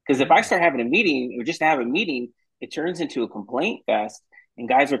 Because if I Mm. start having a meeting or just to have a meeting, it turns into a complaint fest and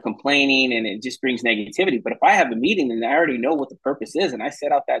guys are complaining and it just brings negativity. But if I have a meeting and I already know what the purpose is and I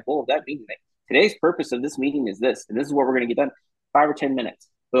set out that goal of that meeting, like, today's purpose of this meeting is this, and this is what we're going to get done 5 or 10 minutes.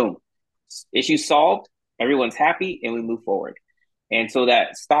 Boom. Issue solved. Everyone's happy and we move forward. And so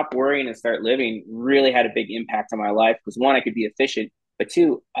that stop worrying and start living really had a big impact on my life because one, I could be efficient, but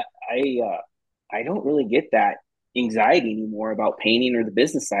two, I don't really get that anxiety anymore about painting or the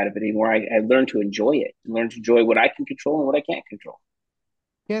business side of it anymore. I learned to enjoy it, learn to enjoy what I can control and what I can't control.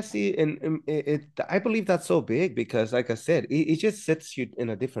 Yeah, see, and I believe that's so big because, like I said, it just sets you in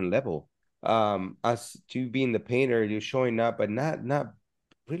a different level. As you being the painter, you're showing up, but not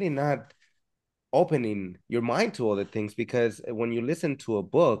really not opening your mind to other things because when you listen to a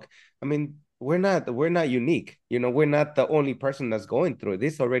book, I mean, we're not unique. We're not the only person that's going through it.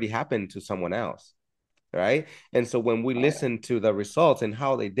 This already happened to someone else, right? And so when we Oh yeah. listen to the results and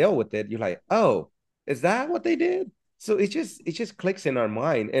how they deal with it, you're like, oh, is that what they did? So it just clicks in our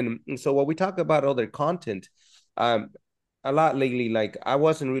mind. And so when we talk about other content, um, a lot lately, like I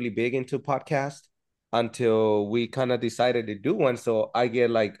wasn't really big into podcast until we kind of decided to do one. So I get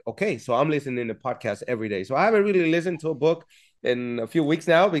like, okay, so I'm listening to podcasts every day. So I haven't really listened to a book in a few weeks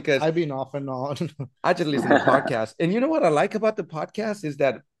now because I've been off and on. I just listen to podcasts. And you know what I like about the podcast is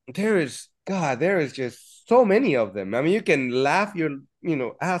that there is just so many of them. I mean, you can laugh your,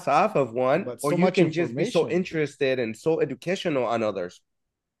 ass off of one, But or so you much can just be so information. interested and so educational on others.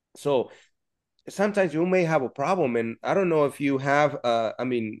 So sometimes you may have a problem. And I don't know if you have, I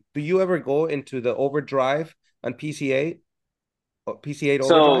mean, do you ever go into the overdrive on PCA or PCA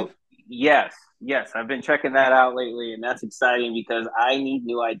So overdrive? yes, yes, I've been checking that out lately, and that's exciting because I need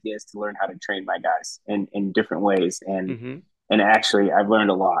new ideas to learn how to train my guys in different ways. Mm-hmm. And actually, I've learned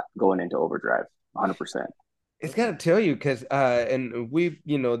a lot going into overdrive, 100%. It's gotta tell you because and we've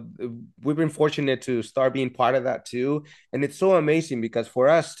been fortunate to start being part of that too, and it's so amazing because for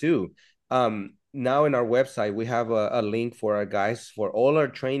us too, now in our website we have a link for our guys for all our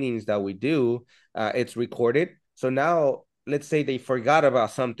trainings that we do. It's recorded, so now let's say they forgot about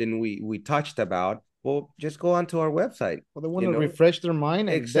something we touched about, well, just go onto our website, Well, they want you to know refresh their mind and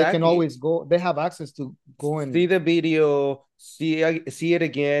they can exactly, always go, they have access to go see and the video, see it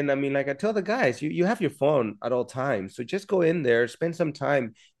again. I mean, like I tell the guys, you have your phone at all times, so just go in there, spend some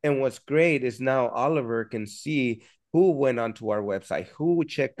time. And what's great is now Oliver can see who went onto our website, who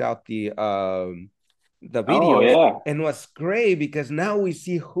checked out the Oh videos. yeah. And what's great, because now we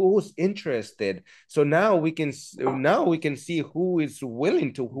see who's interested. So now we can see who is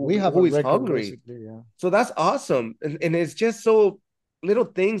willing to, We have a who is record hungry. basically, yeah. So that's awesome. And it's just so little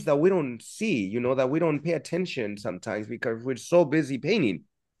things that we don't see, that we don't pay attention sometimes because we're so busy painting.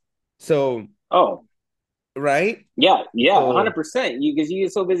 So, Oh right? yeah, yeah, So 100%. Because you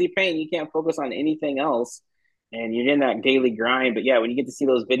get so busy painting, you can't focus on anything else, and you're in that daily grind. But yeah, when you get to see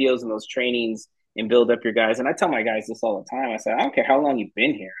those videos and those trainings and build up your guys, and I tell my guys this all the time. I say, I don't care how long you've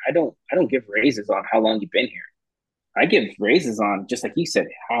been here. I don't give raises on how long you've been here. I give raises on, just like you said,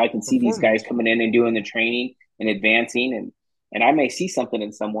 how I can see these guys Performance. coming in and doing the training and advancing, and I may see something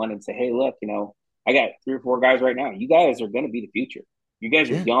in someone and say, hey, look, I got 3 or 4 guys right now. You guys are going to be the future. You guys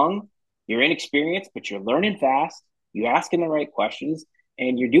are yeah. young, you're inexperienced, but you're learning fast. You're asking the right questions,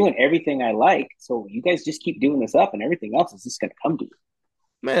 and you're doing everything I like. So you guys just keep doing this up, and everything else is just going to come to you.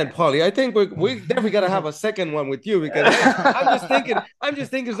 Man, Paulie, I think we definitely gotta have a second one with you because I'm just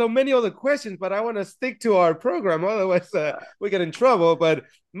thinking so many other questions, but I want to stick to our program. Otherwise, we get in trouble. But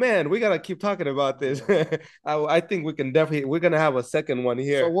man, we gotta keep talking about this. I think we're gonna have a second one So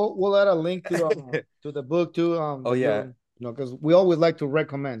here. we'll add a link to the book too. Oh That yeah, because we always like to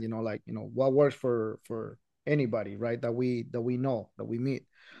recommend, like what works for anybody, right? That we know that we meet.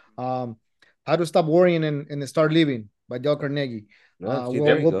 Um, How to Stop Worrying and Start Living by Dale Carnegie. see, We'll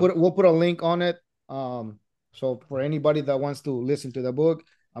there you we'll go. put a link on it. So for anybody that wants to listen to the book,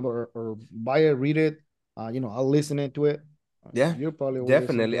 or buy it, read it, I'll listen into it. Yeah, You probably will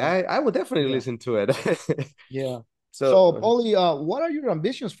listen definitely. to it. I would definitely Yeah, listen to it. yeah. So So, Paulie, what are your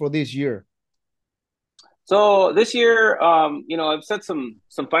ambitions for this year? So this year, I've set some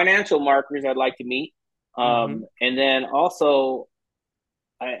financial markers I'd like to meet, mhm. and then also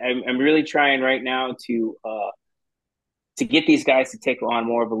I'm really trying right now to get these guys to take on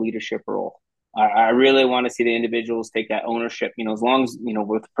more of a leadership role. I really want to see the individuals take that ownership. As long as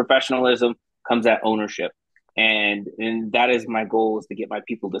with professionalism comes that ownership, and that is my goal, is to get my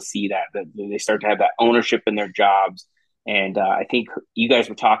people to see that they start to have that ownership in their jobs. And I think you guys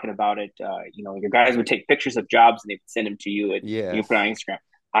were talking about it. Your guys would take pictures of jobs and they would send them to you, and you put it Yes. on Instagram.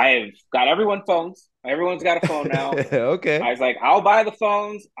 I have got everyone phones. Everyone's got a phone now. Okay. I was like, I'll buy the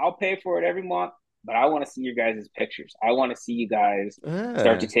phones. I'll pay for it every month, but I want to see your guys' pictures. I want to see you guys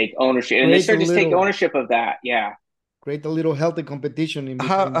start to Ah. take ownership, and they Create a start to take little, ownership of that. Yeah, create a little healthy competition in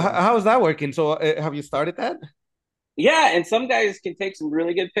How between them. how's that working? So have you started that? yeah. And some guys can take some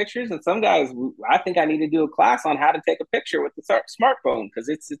really good pictures, and some guys, I think I need to do a class on how to take a picture with the smartphone, because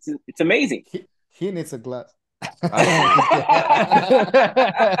it's amazing. He needs a glass. I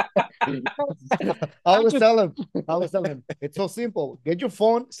Just kidding. I I'm always just tell him, it's so simple. Get your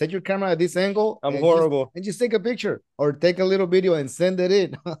phone, set your camera at this angle, I'm and just horrible. take a picture or take a little video and send it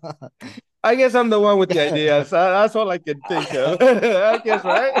in. I guess I'm the one with the ideas. That's all I can think of. I guess,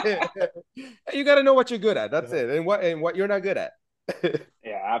 right? You got to know what you're good at. That's Yeah. it. And what you're not good at.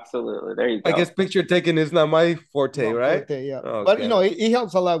 Yeah, absolutely. There you I guess go. picture taking is not my forte, No, right? forte, yeah. But Okay. it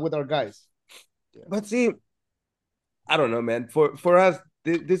helps a lot with our guys. Yeah. But see, I don't know, man. For us,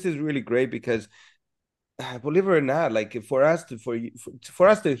 this is really great because believe it or not, like for us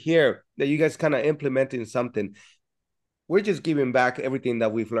to hear that you guys kind of implementing something, we're just giving back everything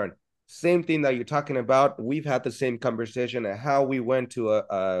that we've learned. Same thing that you're talking about. We've had the same conversation and how we went to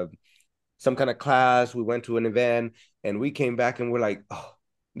a some kind of class, we went to an event, and we came back and we're like, oh,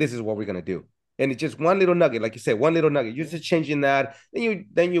 this is what we're gonna do. And it's just one little nugget, like you said, one little nugget. You're just changing that,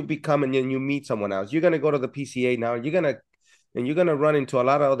 then you become and then you meet someone else. You're gonna go to the PCA now. You're gonna run into a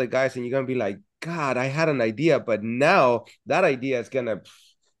lot of other guys, and you're gonna be like, God, I had an idea, but now that idea is gonna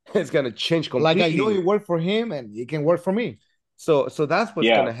it's gonna change Like I know completely. it worked for him and it can work for me. So that's what's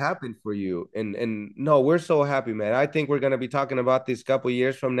Yeah, gonna happen for you. And no, we're so happy, man. I think we're gonna be talking about this couple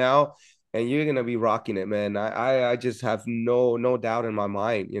years from now, and you're gonna be rocking it, man. I just have no doubt in my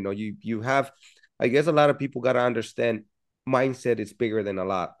mind. You have, I guess a lot of people gotta understand mindset is bigger than a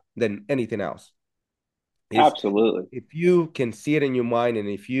lot than anything else. Is absolutely. if you can see it in your mind and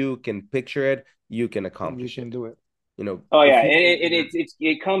if you can picture it, you can You accomplish can it. do it. Oh yeah, If you and can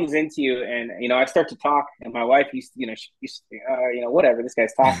it comes into you, and I start to talk, and my wife used to, she used to, whatever, this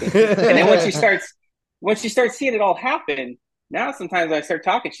guy's talking, and then when she starts seeing it all happen, now sometimes I start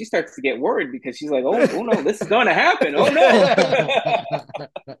talking, she starts to get worried because she's like, oh no, this is going to happen, oh no.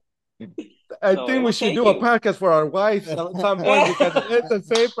 I So think we it'll should take do a you. podcast for our wives at some point because it's the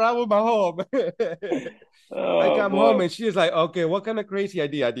same problem at home. I Oh come home boy. and she's like, "Okay, what kind of crazy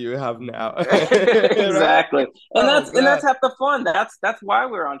idea do you have now?" Right? Exactly. And Oh that's God. half the fun. That's why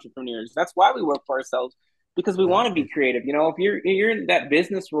we're entrepreneurs. That's why we work for ourselves, because we want to be Nice. creative. If you're in that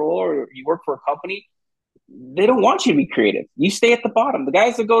business role or you work for a company, they don't want you to be creative. You stay at the bottom. The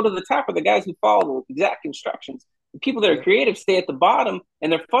guys that go to the top are the guys who follow the exact instructions. The people that are Yeah. creative stay at the bottom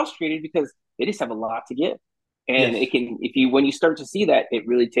and they're frustrated because they just have a lot to give. And Yes. it can, if you, when you start to see that, it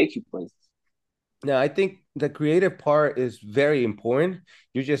really takes you places. Now, I think the creative part is very important.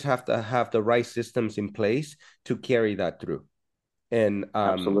 You just have to have the right systems in place to carry that through. And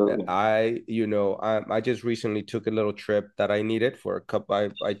Absolutely. I just recently took a little trip that I needed for a couple.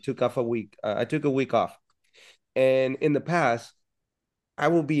 I took off a week. I took a week off, and in the past, I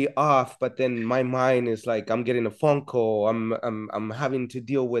will be off, but then my mind is like I'm getting a phone call. I'm having to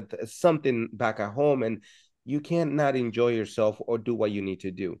deal with something back at home, and you can't not enjoy yourself or do what you need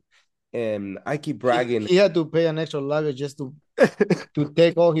to do. And I keep bragging He had to pay an extra luggage just to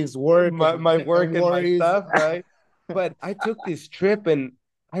take all his work my work and and my worries. stuff, right? But I took this trip and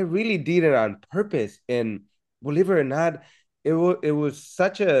I really did it on purpose. And believe it or not, it was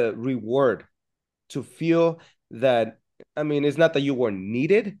such a reward to feel that. I mean, it's not that you weren't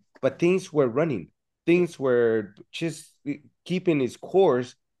needed, but things were running. Things were just keeping its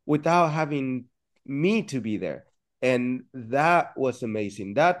course without having me to be there. And that was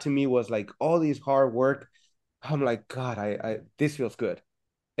amazing. That to me was like all this hard work. I'm like, God, I this feels good.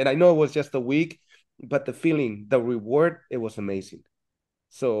 And I know it was just a week, but the feeling, the reward, it was amazing.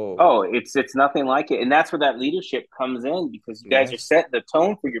 So Oh, it's nothing like it, and that's where that leadership comes in because you guys are yes, setting the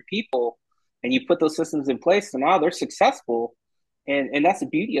tone for your people, and you put those systems in place, so now they're successful, and that's the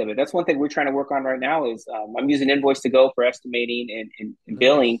beauty of it. That's one thing we're trying to work on right now. Is I'm using Invoice to Go for estimating and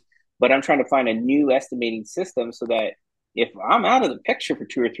billing, nice. but I'm trying to find a new estimating system so that if I'm out of the picture for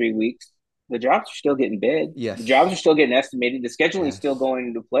 2 or 3 weeks, the jobs are still getting bid, the jobs are Yes, still getting estimated, the scheduling is still yes, going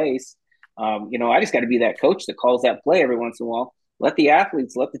into place. I just got to be that coach that calls that play every once in a while. Let the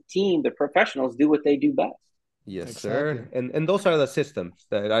athletes, let the team, the professionals do what they do best. yes, Exactly. sir. And those are the systems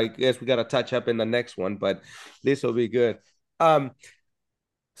that I guess we gotta touch up in the next one, but this will be good. Um,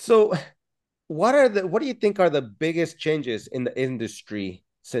 so what do you think are the biggest changes in the industry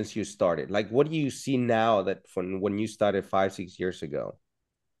since you started? Like what do you see now that from when you started 5, 6 years ago?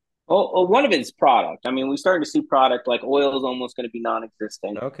 Well, one of it is product. I mean, we started to see product like oil is almost going to be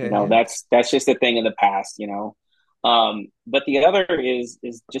non-existent. Okay, yeah. That's just a thing of the past. But the other is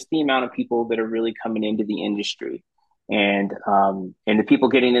just the amount of people that are really coming into the industry, and the people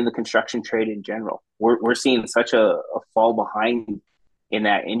getting in the construction trade in general. We're seeing such a fall behind in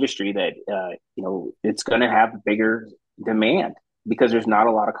that industry that it's going to have bigger demand because there's not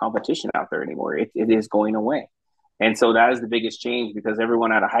a lot of competition out there anymore. It is going away. And so that is the biggest change because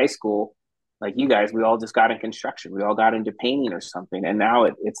everyone out of high school, like you guys, we all just got in construction. We all got into painting or something. And now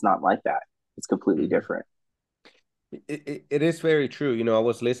it's not like that. It's completely Mhm. different. It is very true. I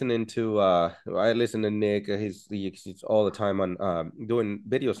was listening to I listen to Nick. He's all the time on doing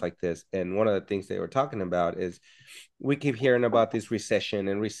videos like this. And one of the things they were talking about is we keep hearing about this recession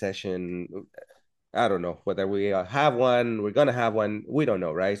and recession. I don't know whether we have one, we're gonna have one. We don't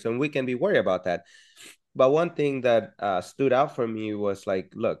know, right? So we can be worried about that. But one thing that stood out for me was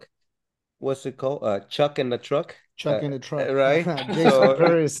like, look, what's it called? Chuck in the truck, Chuck in the truck. right? Jason So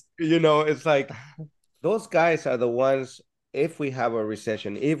Paris. it's like those guys are the ones. If we have a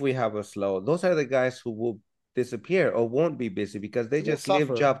recession, if we have a slow, those are the guys who will disappear or won't be busy because they It will just live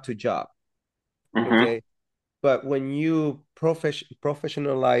suffer. job to job. Mm-hmm. Okay. But when you professionalize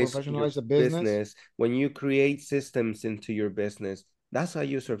your Professionalize the business. business, when you create systems into your business, that's how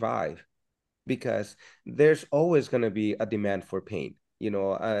you survive because there's always going to be a demand for paint.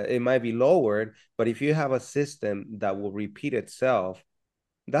 It might be lowered, but if you have a system that will repeat itself,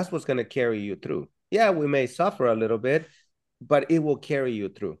 that's what's going to carry you through. Yeah, we may suffer a little bit, but it will carry you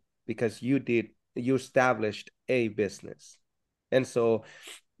through because you established a business. And so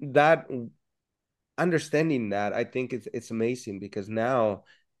that understanding that, I think it's amazing because now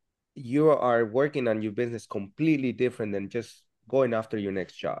you are working on your business completely different than just going after your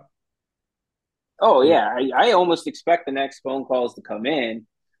next job. Oh You know, yeah, I almost expect the next phone calls to come in.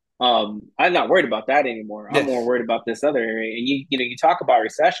 I'm not worried about that anymore. I'm more yes. worried about this other area. And you talk about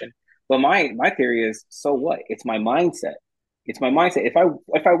recession, but my theory is so what? It's my mindset. It's my mindset. If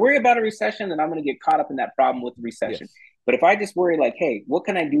I worry about a recession, then I'm going to get caught up in that problem with the recession. Yes. But if I just worry like, hey, what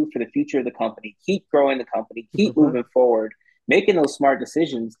can I do for the future of the company? Keep growing the company, You keep prepare. moving forward, making those smart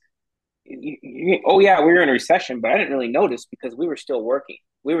decisions. Oh yeah, we were in a recession, but I didn't really notice because we were still working.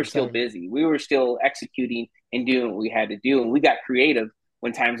 We were still Exactly. busy. We were still executing and doing what we had to do. And we got creative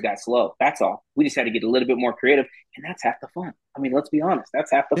when times got slow. That's all. We just had to get a little bit more creative. And that's half the fun. I mean, let's be honest.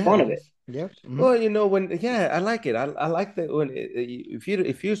 That's half the Yeah, fun it of it. is. Yep. Well, when yeah, I like it. I like that when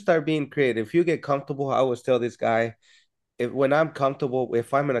if you start being creative, if you get comfortable. I always tell this guy, when I'm comfortable,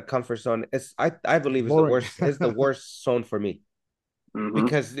 if I'm in a comfort zone, I believe it's the Boring. worst. It's the worst zone for me Mm-hmm.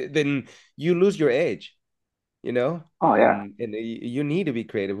 because then you lose your edge, you know. Oh yeah. And you need to be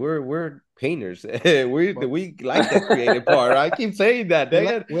creative. We're painters. We like the creative part. I keep saying that. we Dang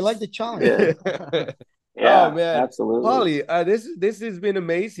like, we like the challenge. Yeah. Oh Yeah, man, absolutely. Paulie, this has been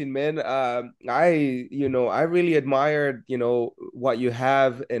amazing, man. I really admired what you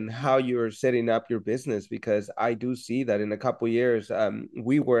have and how you're setting up your business, because I do see that in a couple years,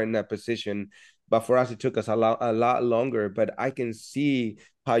 we were in that position, but for us it took us a lot longer. But I can see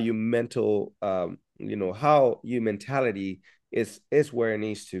how you mental, how your mentality is where it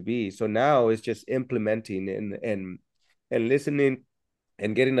needs to be. So now it's just implementing and listening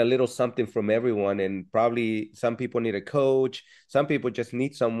and getting a little something from everyone. And probably some people need a coach. Some people just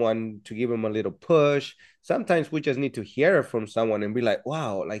need someone to give them a little push. Sometimes we just need to hear it from someone and be like,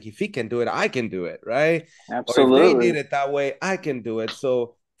 wow, like if he can do it, I can do it, right? Or if they did Absolutely. it that way, I can do it.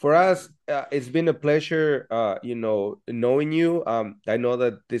 So for us, it's been a pleasure, knowing you. I know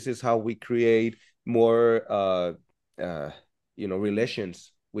that this is how we create more,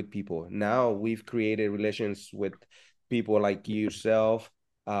 relations with people. Now we've created relations with people like yourself,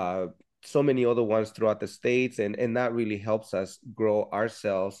 uh, so many other ones throughout the states, and that really helps us grow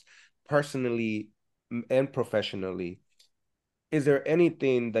ourselves personally and professionally. Is there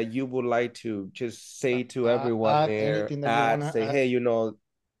anything that you would like to just say to everyone Add there? anything that you want Add, to say, add. hey,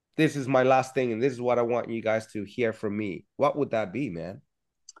 this is my last thing, and this is what I want you guys to hear from me. What would that be, man?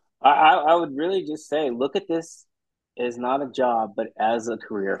 I would really just say, look at this as not a job, but as a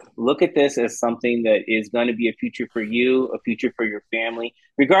career. Look at this as something that is going to be a future for you, a future for your family.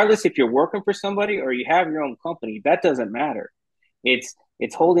 Regardless if you're working for somebody or you have your own company, that doesn't matter. It's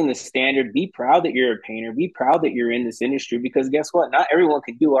holding the standard. Be proud that you're a painter. Be proud that you're in this industry, because guess what? Not everyone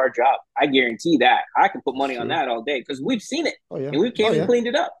can do our job. I guarantee that. I can put It's money on true. that all day because we've seen it Oh yeah. and we've Oh came and yeah. cleaned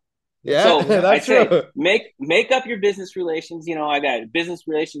it up. Yeah, So Yeah. that's I'd say true. make up your business relations. I got business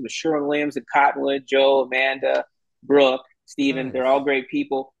relations with Sherwin Williams and Cottonwood, Joe, Amanda, Brooke, Steven. They're all Nice. great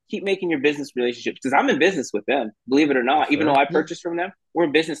people. Keep making your business relationships, because I'm in business with them. Believe it or For not, even though sure. I Yeah. purchased from them, we're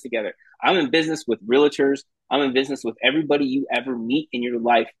in business together. I'm in business with realtors. I'm in business with everybody you ever meet in your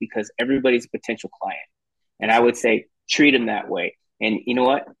life, because everybody's a potential client. And I would say treat them that way. And you know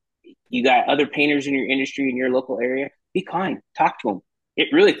what? You got other painters in your industry, in your local area. Be kind. Talk to them. It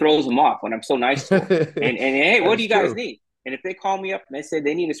really throws them off when I'm so nice to them. And hey, That what do is you guys true. need? And if they call me up and they say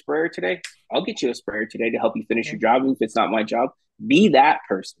they need a sprayer today, I'll get you a sprayer today to help you finish Yeah. your job. Even if it's not my job, be that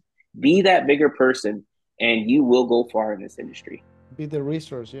person. Be that bigger person, and you will go far in this industry. Be the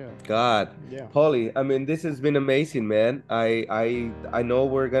resource. Yeah. God, Yeah. Paulie, I mean, this has been amazing, man. I know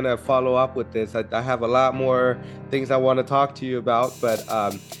we're gonna follow up with this. I have a lot more things I want to talk to you about, but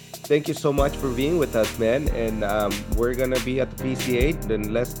thank you so much for being with us, man. And we're gonna be at the PCA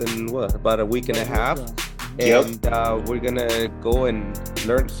in less than what, about a week and a About a week. half, Yeah. Yep. and we're gonna go and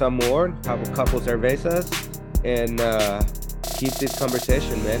learn some more, have a couple cervezas, and keep this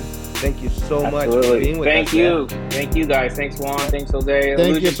conversation, man. Thank you so much for Absolutely. being with us, Thank man. you. Thank you guys. Thanks, Juan. Thanks, Jose. Thank you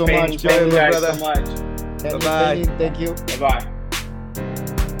Illusions so Painting. much, Thank you Paulie. guys brother. so much. Canyon Bye-bye. Painting, thank you. Bye bye.